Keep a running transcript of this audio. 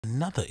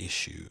Another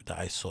issue that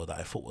I saw that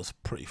I thought was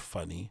pretty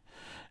funny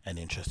and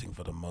interesting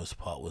for the most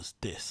part was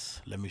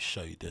this. Let me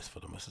show you this for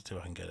the most. Let's see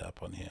if I can get it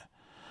up on here.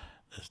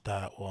 There's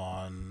that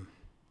one.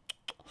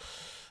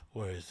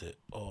 Where is it?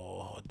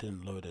 Oh, I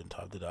didn't load it in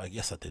time, did I?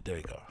 Yes, I did. There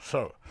we go.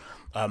 So,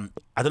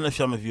 I don't know if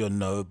some of you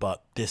know,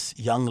 but this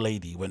young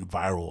lady went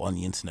viral on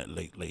the internet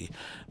lately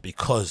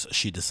because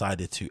she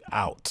decided to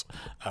out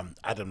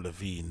Adam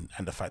Levine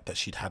and the fact that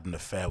she'd had an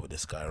affair with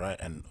this guy, right?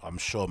 And I'm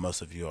sure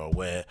most of you are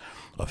aware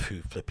of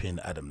who flipping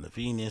Adam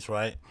Levine is,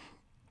 right?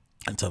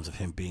 In terms of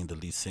him being the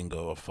lead singer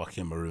of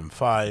fucking Maroon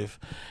 5.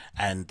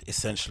 And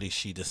essentially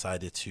she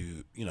decided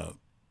to,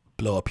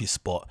 blow up his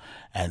spot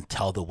and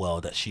tell the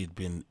world that she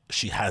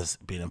has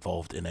been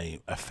involved in a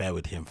affair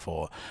with him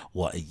for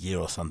a year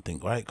or something,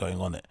 right,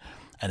 going on it.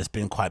 And it's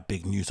been quite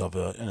big news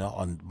over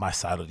on my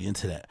side of the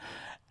internet.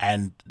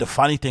 And the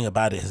funny thing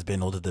about it has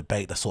been all the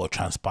debate that sort of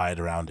transpired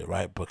around it,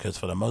 right? Because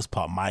for the most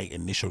part, my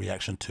initial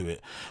reaction to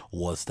it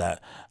was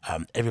that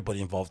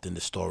everybody involved in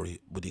the story,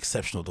 with the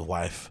exception of the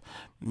wife,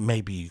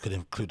 maybe you could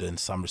include it in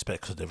some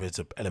respect, because there is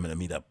an element of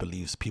me that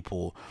believes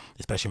people,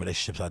 especially in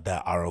relationships like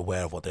that, are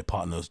aware of what their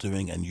partner is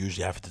doing and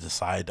usually have to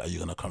decide, are you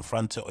going to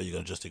confront it or are you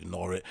going to just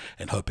ignore it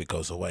and hope it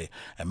goes away?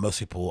 And most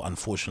people,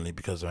 unfortunately,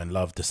 because they're in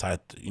love,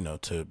 decide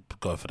to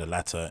go for the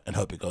latter and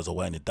hope it goes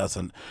away, and it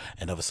doesn't.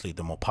 And obviously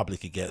the more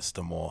public it gets,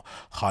 the more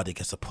hard it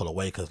gets to pull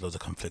away because loads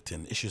of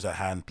conflicting issues at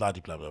hand, blah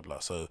blah blah blah.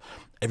 So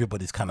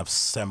everybody's kind of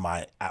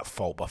semi at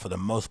fault, but for the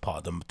most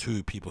part, the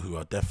two people who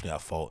are definitely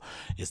at fault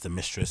is the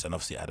mistress and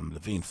obviously Adam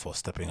Levine for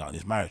stepping out in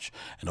his marriage,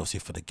 and obviously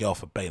for the girl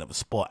for baiting up the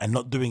spot and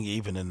not doing it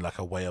even in like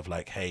a way of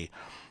like, hey,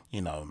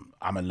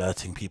 I'm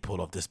alerting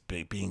people of this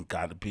being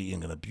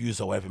an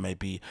abuser or whatever it may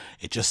be.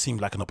 It just seemed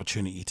like an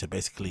opportunity to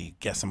basically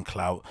get some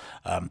clout,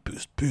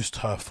 boost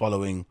her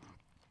following,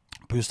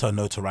 boost her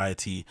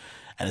notoriety,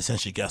 and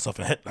essentially get herself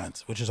in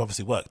headlines, which has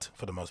obviously worked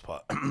for the most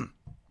part.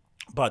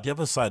 But the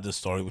other side of the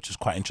story, which is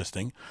quite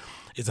interesting,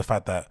 is the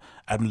fact that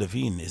Adam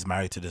Levine is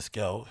married to this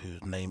girl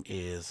whose name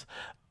is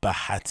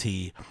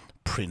Bahati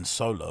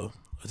Prinsolo.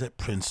 Is it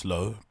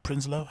Prinslow?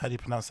 Prinslow? How do you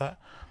pronounce that?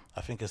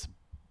 I think it's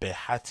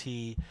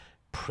Behati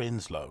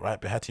Prinslow, right?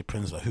 Behati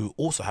Prinslow, who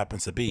also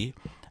happens to be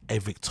a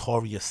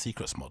Victoria's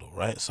Secrets model,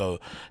 right? So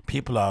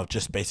people are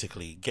just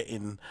basically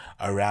getting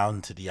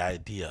around to the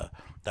idea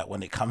that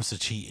when it comes to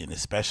cheating,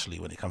 especially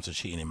when it comes to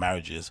cheating in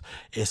marriages,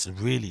 it's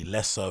really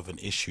less so of an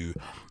issue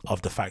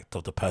of the fact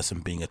of the person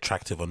being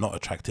attractive or not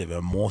attractive,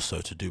 and more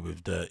so to do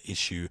with the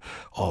issue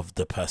of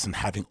the person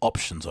having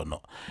options or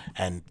not.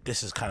 And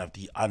this is kind of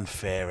the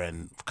unfair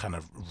and kind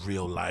of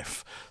real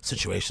life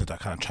situations that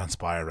kind of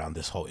transpire around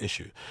this whole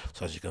issue.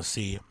 So as you can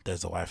see,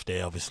 there's the wife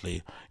there,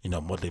 obviously,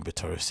 modeling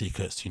Victoria's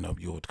Secrets.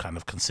 You would kind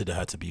of consider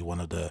her to be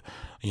one of the,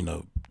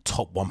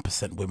 top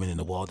 1% women in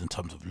the world in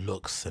terms of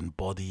looks and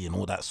body and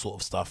all that sort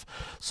of stuff.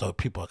 So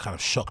people are kind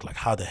of shocked, like,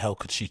 how the hell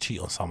could she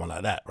cheat on someone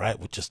like that, right?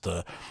 With just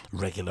a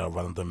regular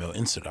run-of-the-mill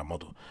Instagram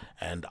model.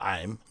 And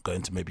I'm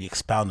going to maybe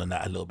expound on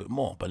that a little bit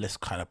more, but let's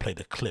kind of play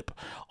the clip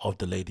of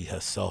the lady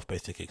herself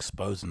basically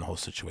exposing the whole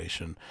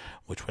situation,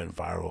 which went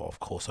viral, of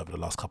course, over the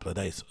last couple of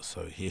days.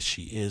 So here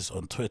she is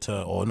on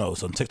Twitter, or no,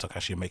 it's on TikTok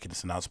actually, making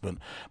this announcement,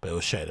 but it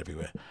was shared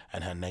everywhere.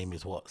 And her name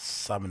is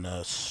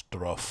Sumner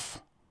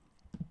Stroff.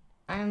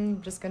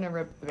 I'm just gonna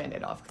rip the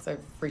Band-Aid off because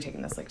I've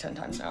retaken this like 10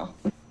 times now.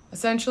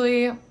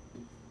 Essentially,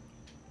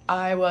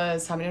 I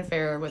was having an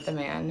affair with a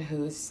man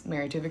who's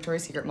married to a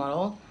Victoria's Secret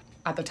model.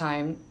 At the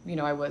time,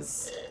 I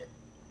was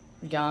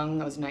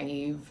young, I was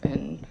naive,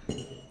 and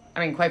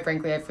quite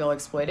frankly, I feel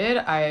exploited.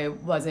 I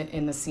wasn't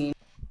in the scene.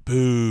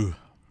 Boo.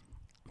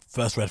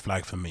 First red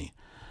flag for me.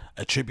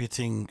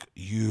 Attributing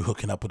you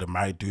hooking up with a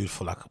married dude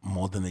for like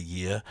more than a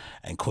year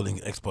and calling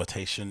it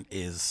exploitation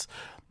is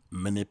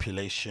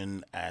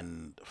manipulation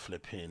and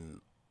flipping,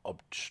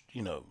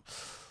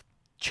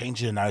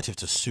 changing the narrative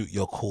to suit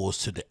your cause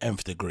to the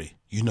nth degree.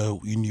 You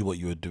knew what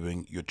you were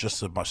doing. You're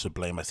just as much to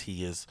blame as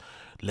he is.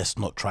 Let's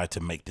not try to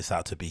make this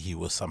out to be he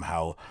was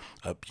somehow,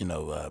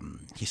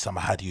 he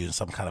somehow had you in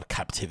some kind of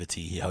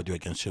captivity. He held you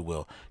against your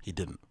will. He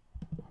didn't.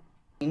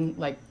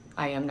 Like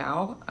I am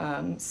now.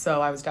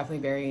 So I was definitely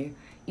very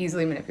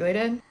easily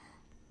manipulated.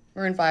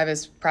 Maroon 5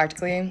 is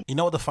practically... You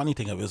know what the funny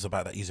thing is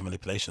about that easy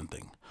manipulation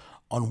thing?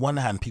 On one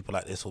hand, people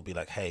like this will be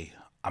like, hey,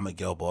 I'm a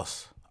girl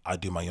boss. I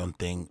do my own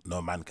thing.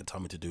 No man can tell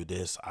me to do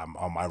this. I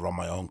run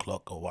my own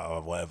clock or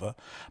whatever.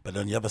 But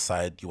on the other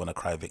side, you want to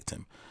cry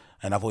victim.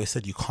 And I've always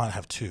said you can't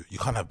have two. You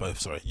can't have both,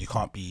 sorry. You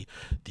can't be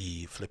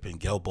the flipping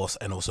girl boss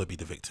and also be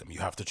the victim.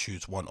 You have to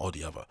choose one or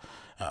the other.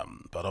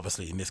 But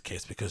obviously in this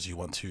case, because you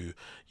want to,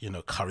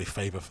 curry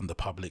favor from the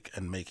public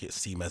and make it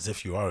seem as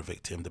if you are a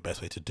victim, the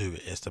best way to do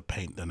it is to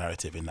paint the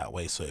narrative in that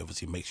way. So it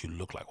obviously makes you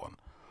look like one.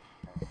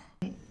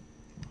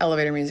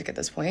 Elevator music at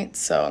this point,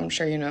 so I'm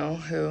sure you know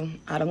who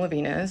Adam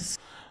Levine is.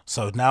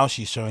 So now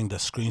she's showing the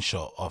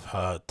screenshot of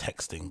her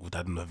texting with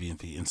Adam Levine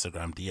via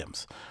Instagram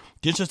DMs.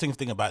 The interesting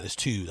thing about this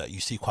too, that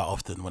you see quite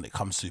often when it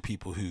comes to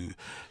people who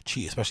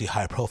cheat, especially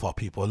high profile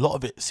people, a lot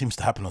of it seems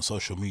to happen on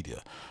social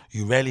media.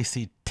 You rarely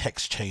see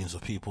text chains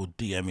of people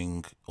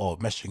DMing or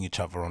messaging each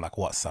other on like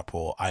WhatsApp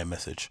or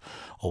iMessage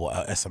or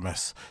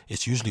SMS.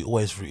 It's usually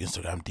always through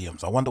Instagram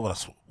DMs. I wonder what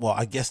that's, well,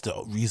 I guess the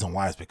reason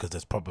why is because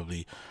there's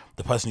probably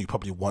the person you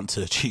probably want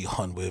to cheat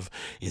on with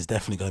is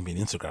definitely going to be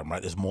on Instagram,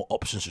 right? There's more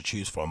options to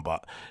choose from,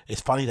 but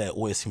it's funny that it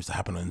always seems to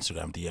happen on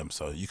Instagram DM.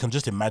 So you can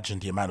just imagine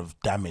the amount of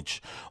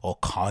damage or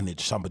carnage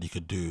somebody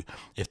could do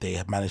if they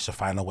have managed to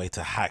find a way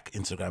to hack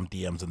Instagram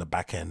DMs in the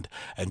back end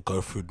and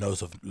go through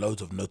loads of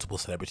notable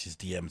celebrities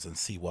DMs and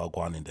see what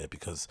going on in there,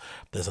 because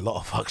there's a lot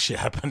of fuck shit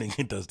happening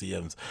in those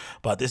DMs.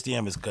 But this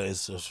DM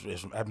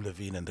is from Adam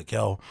Levine, and the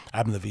girl,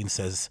 Adam Levine,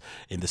 says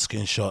in the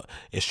screenshot,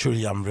 "It's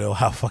truly unreal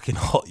how fucking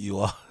hot you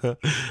are."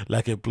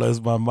 Like, it blows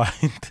my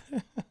mind.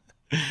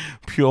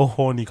 Pure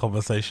horny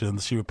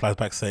conversations. She replies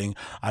back saying,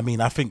 "I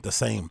mean, I think the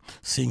same.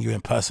 Seeing you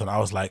in person, I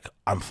was like,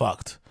 I'm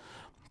fucked."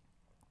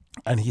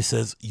 And he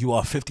says, "You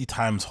are 50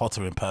 times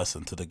hotter in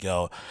person," to the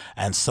girl,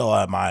 "and so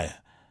am I.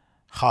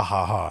 Ha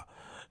ha ha."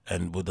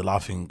 And with the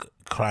laughing,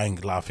 crying,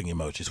 laughing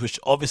emojis, which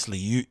obviously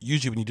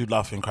usually when you do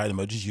laughing, crying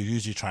emojis, you're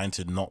usually trying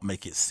to not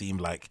make it seem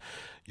like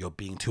you're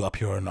being too up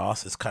your own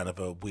ass. It's kind of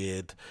a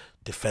weird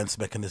defense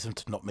mechanism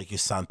to not make you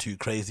sound too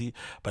crazy.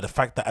 But the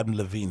fact that Adam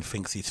Levine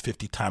thinks he's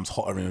 50 times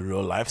hotter in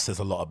real life says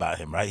a lot about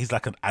him, right? He's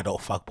like an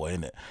adult fuckboy,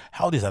 isn't it?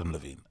 How old is Adam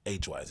Levine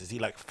age-wise? Is he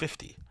like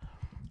 50?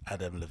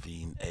 Adam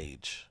Levine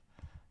age.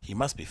 He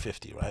must be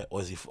 50, right?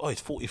 Or is he? Oh, he's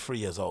 43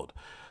 years old.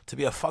 To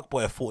be a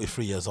fuckboy at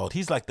 43 years old,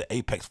 he's like the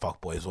apex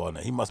fuckboy as well.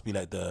 He must be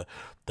like the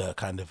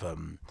kind of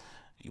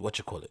what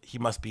you call it? He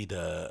must be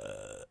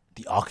the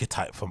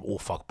archetype from all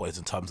fuckboys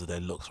in terms of their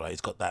looks, right?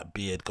 He's got that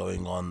beard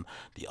going on,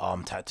 the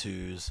arm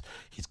tattoos.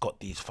 He's got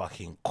these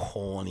fucking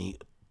corny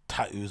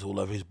tattoos all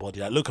over his body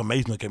that look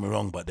amazing, don't get me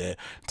wrong, but they're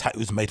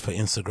tattoos made for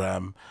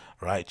Instagram,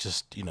 right?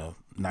 Just, you know,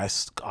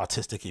 nice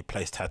artistically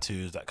placed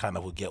tattoos that kind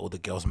of would get all the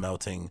girls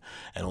melting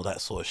and all that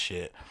sort of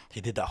shit.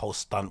 He did that whole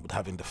stunt with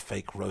having the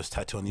fake rose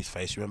tattoo on his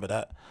face. You remember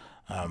that?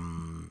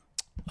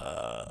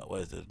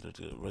 What is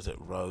it? Was it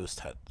rose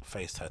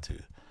face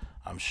tattoo?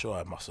 I'm sure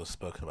I must have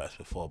spoken about this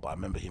before, but I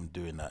remember him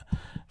doing that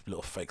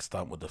little fake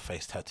stunt with the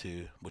face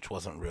tattoo, which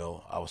wasn't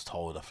real. I was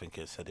told, I think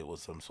it said it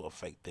was some sort of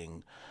fake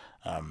thing.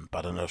 But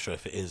I don't know sure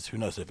if it is. Who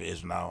knows if it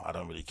is now? I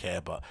don't really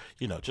care. But,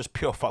 you know, just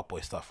pure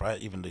fuckboy stuff,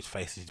 right? Even these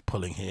faces he's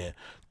pulling here,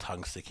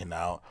 tongue sticking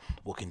out,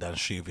 walking down the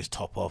street with his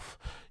top off,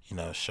 you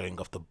know, showing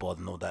off the bod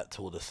and all that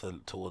to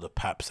all the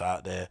paps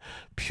out there.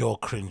 Pure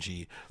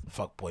cringy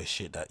fuckboy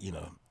shit that, you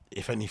know,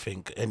 if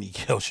anything, any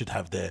girl should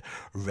have their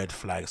red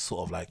flag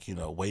sort of like, you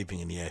know, waving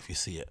in the air if you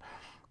see it.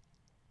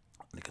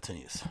 And it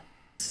continues.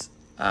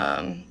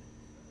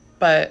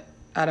 But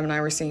Adam and I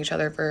were seeing each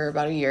other for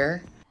about a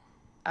year.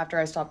 After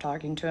I stopped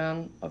talking to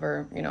him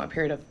over, you know, a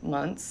period of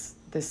months,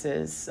 this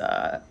is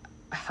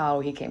how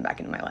he came back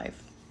into my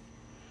life.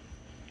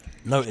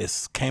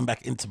 Notice, came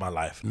back into my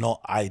life, not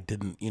I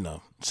didn't, you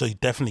know. So you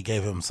definitely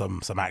gave him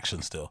some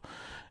action still.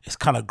 It's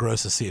kind of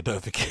gross to see a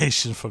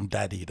notification from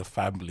daddy, the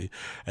family,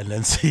 and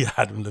then see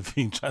Adam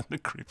Levine trying to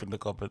creep in the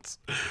comments.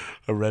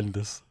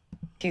 Horrendous.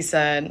 He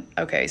said,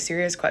 "Okay,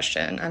 serious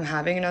question. I'm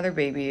having another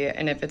baby,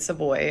 and if it's a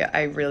boy,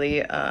 I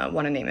really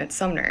want to name it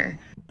Sumner."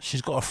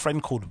 She's got a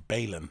friend called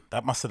Balin.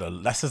 That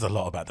says a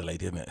lot about the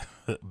lady, isn't it?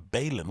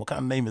 Balin, what kind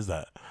of name is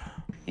that?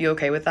 "You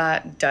okay with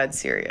that?" Dead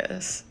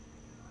serious.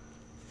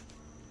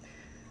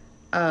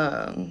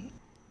 I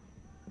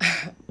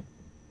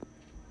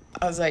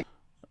was like,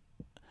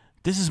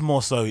 this is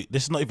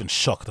not even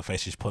shock, the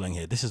face she's pulling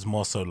here. This is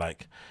more so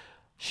like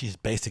she's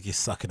basically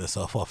sucking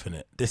herself off in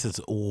it. This is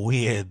a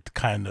weird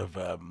kind of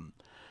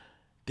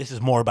this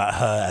is more about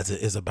her as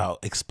it is about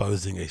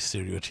exposing a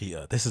serial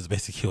cheater. This is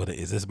basically what it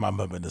is. This is my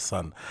moment in the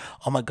sun.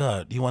 Oh my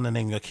god, you want to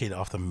name your kid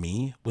after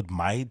me with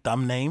my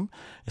dumb name?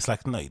 It's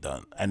like, no, you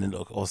don't. And then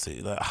look, also,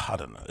 like, I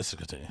don't know. Let's just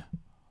continue.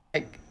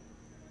 Like,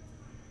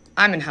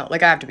 I'm in hell.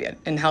 Like, I have to be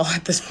in hell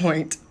at this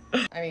point.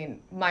 I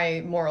mean,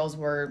 my morals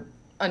were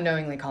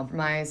unknowingly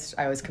compromised.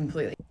 I was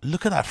completely...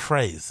 Look at that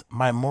phrase.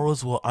 My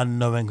morals were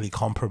unknowingly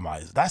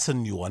compromised. That's a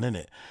new one, isn't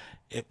it?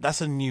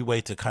 That's a new way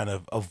to kind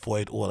of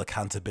avoid all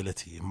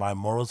accountability. My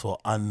morals were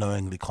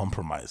unknowingly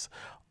compromised.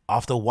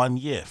 After 1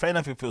 year, fair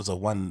enough if it was a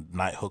one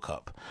night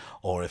hookup,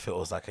 or if it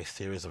was like a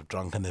series of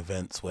drunken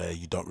events where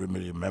you don't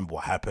really remember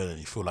what happened and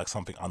you feel like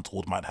something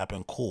untoward might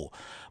happen, cool.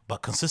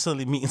 But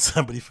consistently meeting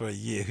somebody for a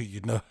year who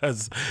you know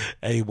has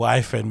a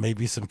wife and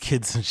maybe some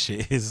kids and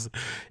shit,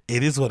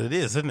 it is what it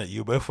is, isn't it?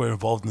 You both were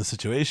involved in the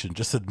situation.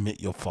 Just admit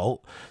your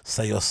fault,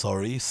 say you're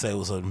sorry, say it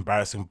was an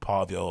embarrassing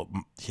part of your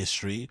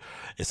history.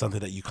 It's something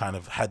that you kind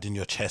of had in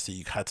your chest that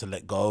you had to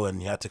let go,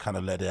 and you had to kind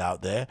of let it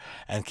out there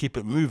and keep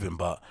it moving.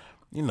 But,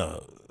 you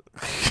know,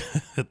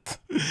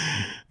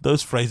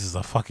 those phrases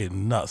are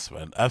fucking nuts,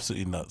 man.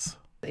 Absolutely nuts.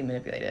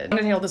 Manipulated. I wanted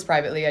to handle this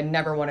privately. I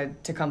never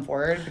wanted to come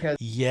forward because...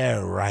 Yeah,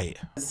 right.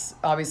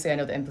 Obviously, I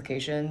know the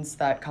implications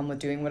that come with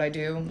doing what I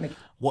do.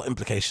 what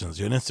implications?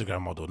 You're an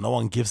Instagram model. No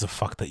one gives a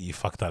fuck that you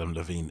fucked Adam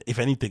Levine. If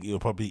anything, it will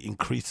probably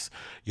increase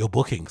your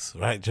bookings,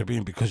 right? Do you know what I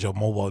mean? Because you're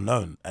more well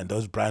known, and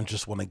those brands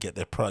just want to get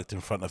their product in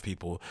front of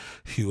people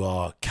who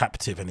are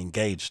captive and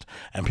engaged,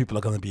 and people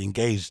are going to be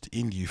engaged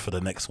in you for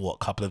the next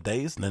couple of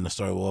days, and then the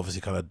story will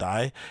obviously kind of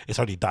die. It's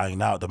already dying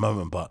now at the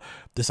moment, but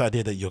this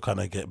idea that you're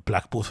kind of get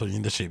blackballed from the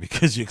industry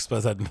because you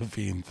expose Adam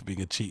Levine for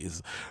being a cheat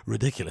is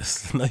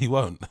ridiculous. No, you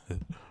won't.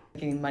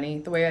 Making money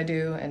the way I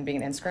do and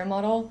being an Instagram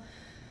model.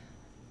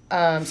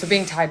 So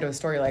being tied to a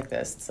story like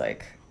this, it's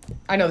like,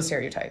 I know the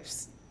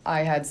stereotypes.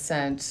 I had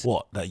sent...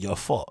 What? That you're a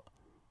thought?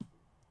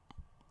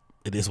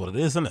 It is what it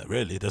is, isn't it?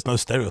 Really, there's no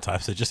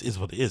stereotypes. It just is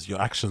what it is. Your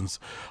actions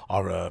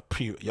are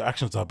your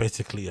actions are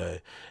basically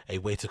a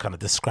way to kind of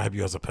describe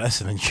you as a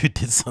person, and you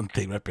did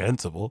something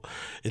reprehensible.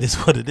 It is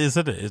what it is,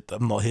 isn't it?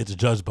 I'm not here to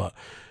judge, but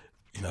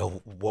you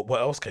know,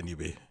 what else can you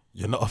be?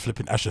 You're not a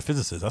flipping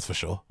astrophysicist, that's for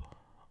sure.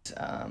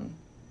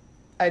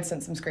 I'd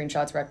sent some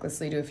screenshots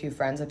recklessly to a few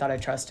friends I thought I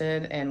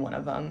trusted, and one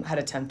of them had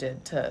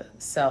attempted to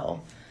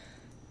sell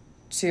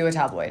to a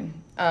tabloid.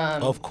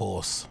 Of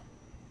course.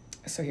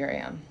 So here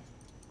I am.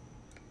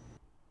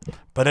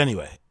 But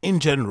anyway, in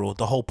general,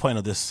 the whole point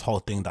of this whole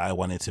thing that I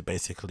wanted to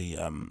basically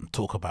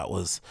talk about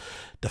was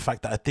the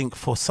fact that I think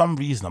for some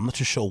reason, I'm not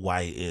too sure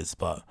why it is,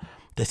 but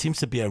there seems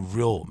to be a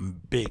real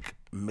big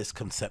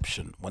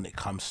misconception when it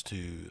comes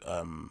to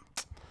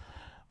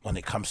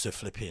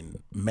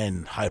flipping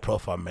men, high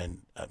profile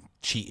men,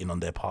 cheating on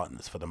their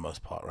partners for the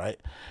most part, right?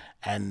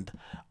 And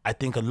I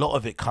think a lot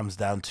of it comes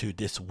down to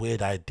this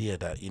weird idea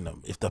that, you know,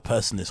 if the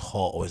person is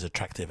hot or is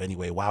attractive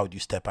anyway, why would you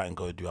step out and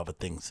go do other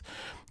things?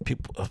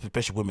 People,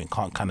 especially women,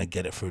 can't kind of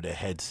get it through their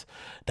heads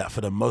that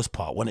for the most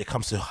part, when it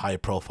comes to high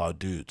profile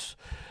dudes,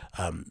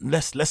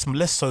 less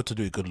so to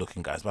do with good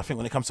looking guys, but I think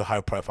when it comes to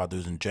high profile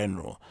dudes in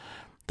general,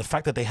 the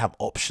fact that they have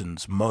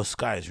options, most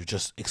guys who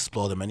just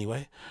explore them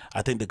anyway.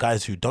 I think the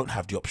guys who don't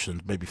have the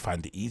options maybe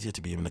find it easier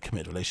to be in a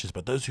committed relationship,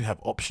 but those who have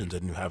options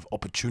and who have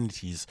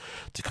opportunities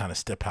to kind of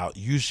step out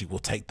usually will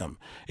take them,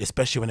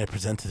 especially when they're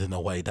presented in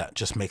a way that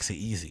just makes it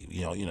easy.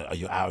 You know,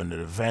 you're out in an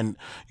event,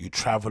 you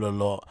travel a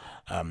lot,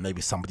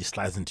 maybe somebody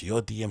slides into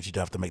your DMs, you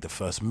don't have to make the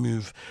first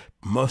move.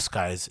 Most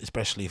guys,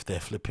 especially if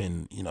they're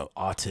flipping, you know,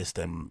 artists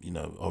and, you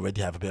know,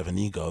 already have a bit of an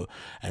ego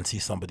and see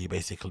somebody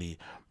basically,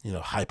 you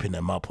know, hyping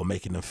them up or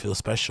making them feel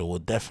special, will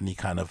definitely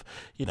kind of,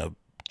 you know,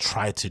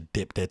 try to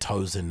dip their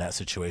toes in that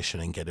situation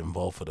and get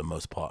involved for the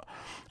most part.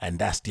 And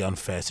that's the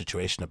unfair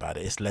situation about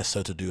it. It's less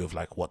so to do with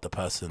like what the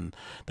person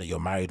that you're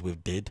married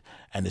with did,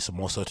 and it's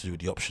more so to do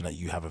with the option that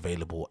you have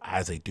available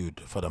as a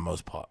dude for the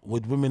most part.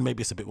 With women, maybe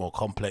it's a bit more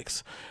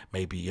complex.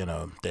 Maybe, you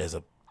know, there's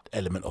a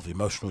element of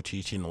emotional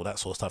cheating, all that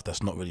sort of stuff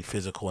that's not really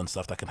physical and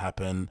stuff that can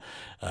happen,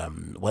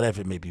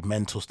 whatever it may be,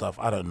 mental stuff,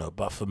 I don't know.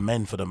 But for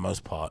men, for the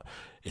most part,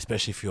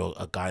 especially if you're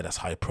a guy that's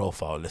high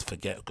profile, let's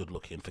forget good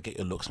looking, forget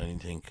your looks and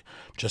anything,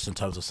 just in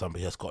terms of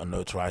somebody that's got a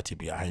notoriety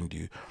behind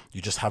you,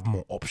 you just have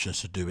more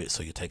options to do it,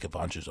 so you take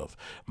advantage of.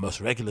 Most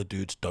regular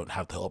dudes don't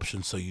have the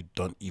options, so you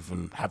don't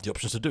even have the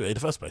options to do it in the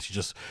first place. You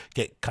just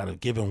get kind of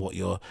given what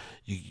you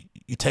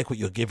take what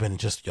you're given, and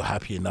just you're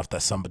happy enough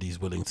that somebody's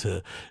willing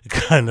to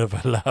kind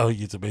of allow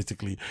you to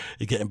basically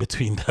get in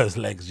between those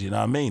legs, you know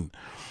what I mean?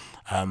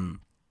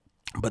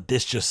 But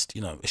this just,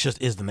 you know, it just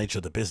is the nature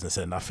of the business.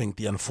 And I think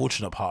the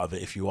unfortunate part of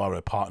it, if you are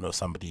a partner of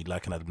somebody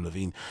like an Adam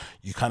Levine,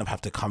 you kind of have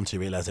to come to a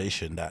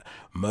realization that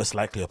most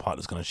likely your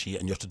partner's going to cheat,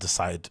 and you have to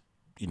decide,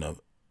 you know,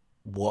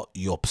 what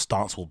your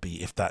stance will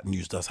be if that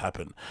news does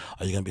happen.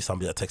 Are you going to be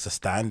somebody that takes a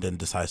stand and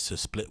decides to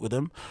split with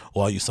him?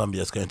 Or are you somebody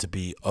that's going to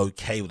be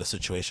okay with the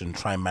situation,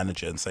 try and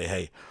manage it and say,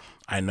 hey,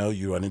 I know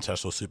you're an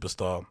international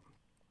superstar,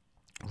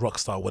 rock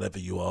star, whatever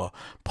you are,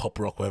 pop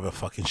rock, whatever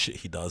fucking shit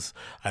he does.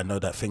 I know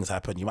that things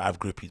happen. You might have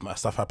groupies, might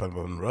stuff happen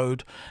on the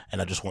road,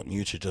 and I just want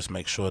you to just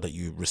make sure that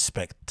you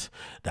respect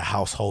the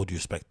household, you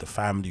respect the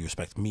family, you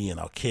respect me and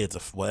our kids,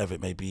 or whatever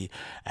it may be,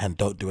 and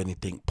don't do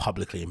anything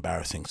publicly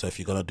embarrassing. So if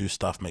you're gonna do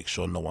stuff, make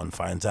sure no one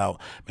finds out,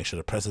 make sure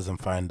the press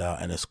doesn't find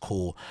out, and it's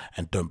cool,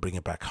 and don't bring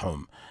it back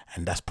home.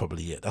 And that's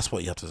probably it. That's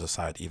what you have to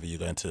decide. Either you're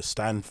going to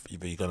stand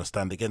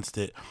against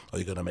it, or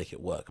you're gonna make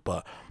it work.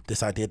 But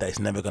this idea that it's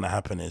never gonna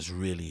happen is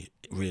really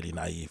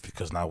naive,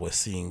 because now we're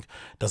seeing,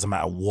 doesn't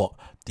matter what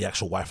the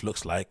actual wife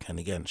looks like, and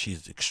again,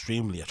 she's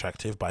extremely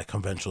attractive by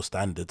conventional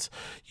standards,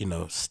 you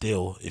know,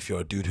 still, if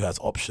you're a dude who has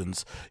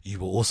options, you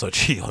will also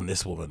cheat on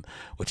this woman,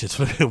 which is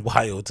really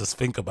wild to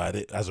think about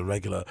it as a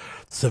regular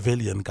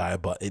civilian guy,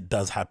 but it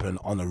does happen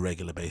on a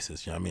regular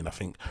basis. You know what I mean? I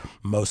think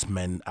most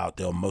men out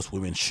there, or most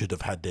women, should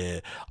have had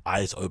their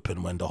eyes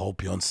open when the whole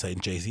Beyonce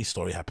and Jay-Z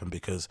story happened,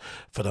 because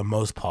for the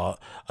most part,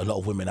 a lot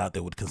of women out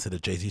there would consider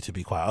Jay-Z to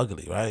be quite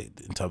ugly, right,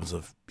 in terms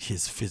of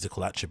his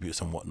physical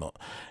attributes and whatnot.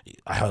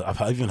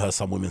 I've even heard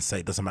some women say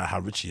it doesn't matter how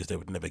rich he is, they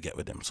would never get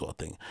with him, sort of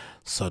thing.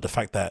 So the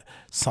fact that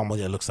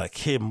somebody that looks like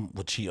him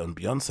would cheat on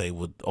Beyonce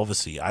would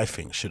obviously, I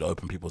think, should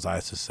open people's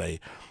eyes to say,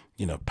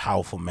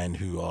 powerful men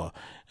who are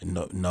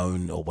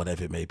known or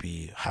whatever it may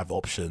be have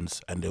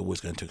options, and they're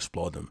always going to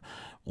explore them.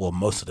 Well,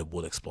 most of them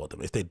will explore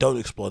them. If they don't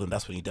explore them,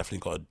 that's when you definitely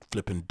got a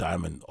flipping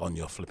diamond on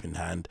your flipping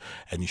hand,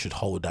 and you should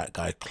hold that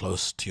guy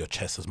close to your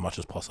chest as much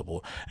as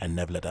possible and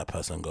never let that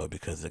person go,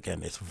 because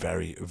again, it's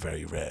very,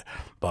 very rare.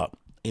 But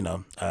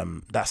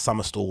that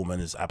summer store woman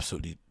is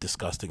absolutely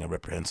disgusting and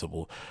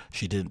reprehensible.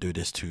 She didn't do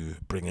this to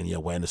bring any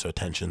awareness or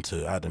attention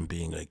to Adam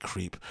being a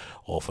creep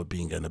or for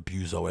being an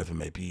abuser or whatever it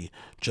may be.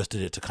 Just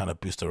did it to kind of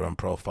boost her own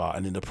profile,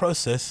 and in the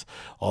process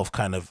of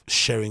kind of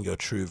sharing your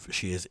truth,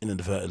 she has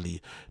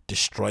inadvertently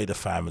destroyed a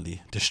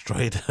family,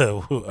 destroyed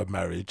a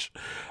marriage,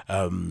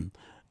 and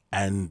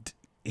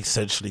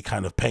essentially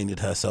kind of painted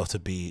herself to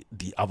be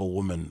the other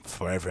woman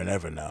forever and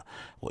ever now.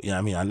 Well,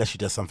 I mean, unless she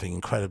does something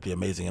incredibly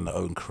amazing in her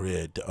own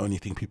career, the only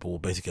thing people will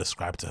basically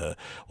ascribe to her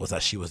was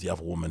that she was the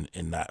other woman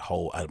in that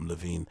whole Adam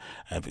Levine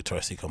and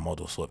Victoria's Secret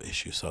model sort of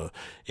issue. So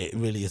it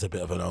really is a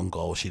bit of an own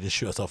goal. She did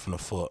shoot herself in the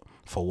foot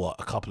for what,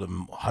 a couple of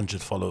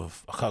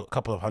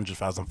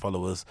 100,000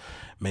 followers,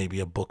 maybe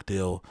a book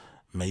deal,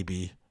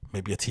 maybe a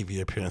TV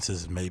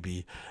appearances,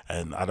 maybe,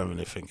 and I don't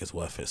really think it's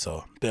worth it.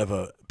 So bit of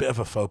a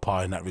faux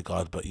pas in that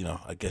regard, but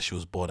I guess she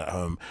was bored at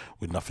home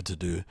with nothing to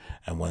do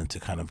and wanted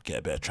to kind of get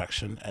a bit of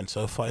traction, and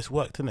so far it's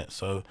worked, innit?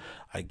 So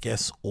I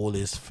guess all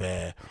is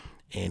fair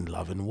in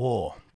love and war.